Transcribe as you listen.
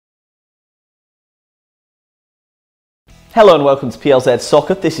Hello and welcome to PLZ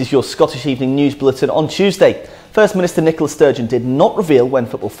Soccer. This is your Scottish Evening News Bulletin on Tuesday. First Minister Sturgeon did not reveal when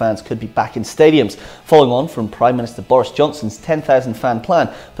football fans could be back in stadiums, following on from Prime Minister Boris Johnson's 10,000 fan plan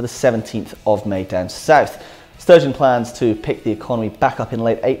for the 17th of May down south. Sturgeon plans to pick the economy back up in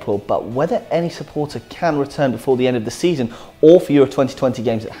late April, but whether any supporter can return before the end of the season or for Euro 2020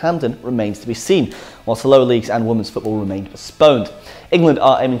 games at Hampden remains to be seen, whilst the lower leagues and women's football remained postponed. England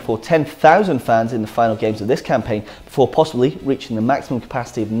are aiming for 10,000 fans in the final games of this campaign before possibly reaching the maximum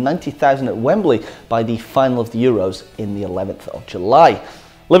capacity of 90,000 at Wembley by the final of the Euros in the 11th of July.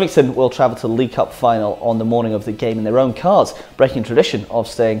 Livingston will travel to the League Cup final on the morning of the game in their own cars, breaking tradition of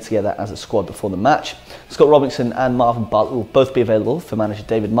staying together as a squad before the match. Scott Robinson and Marvin Bartlett will both be available for manager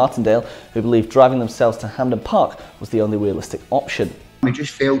David Martindale, who believed driving themselves to Hampden Park was the only realistic option. We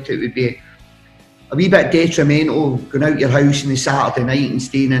just felt it would be a wee bit detrimental going out your house on the Saturday night and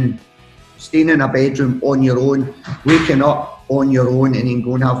staying in a bedroom on your own, waking up on your own and then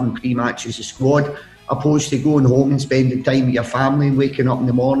going having pre-match as a squad, opposed to going home and spending time with your family and waking up in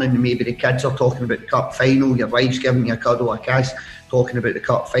the morning and maybe the kids are talking about the cup final, your wife's giving you a cuddle or a kiss talking about the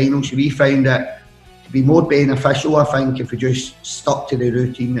cup final. So we found it to be more beneficial, I think, if we just stuck to the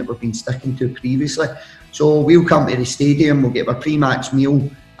routine that we've been sticking to previously. So we'll come to the stadium, we'll get our pre-match meal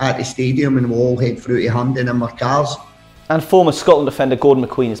at the stadium and we'll all head through to Hampden in our cars. And former Scotland defender Gordon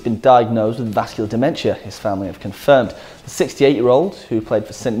McQueen has been diagnosed with vascular dementia, his family have confirmed. The 68-year-old, who played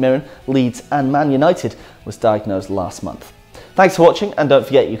for St Mirren, Leeds and Man United, was diagnosed last month. Thanks for watching, and don't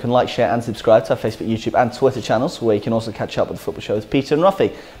forget you can like, share and subscribe to our Facebook, YouTube and Twitter channels, where you can also catch up with the football show with Peter and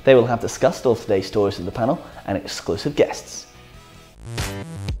Ruffy. They will have discussed all today's stories of the panel and exclusive guests.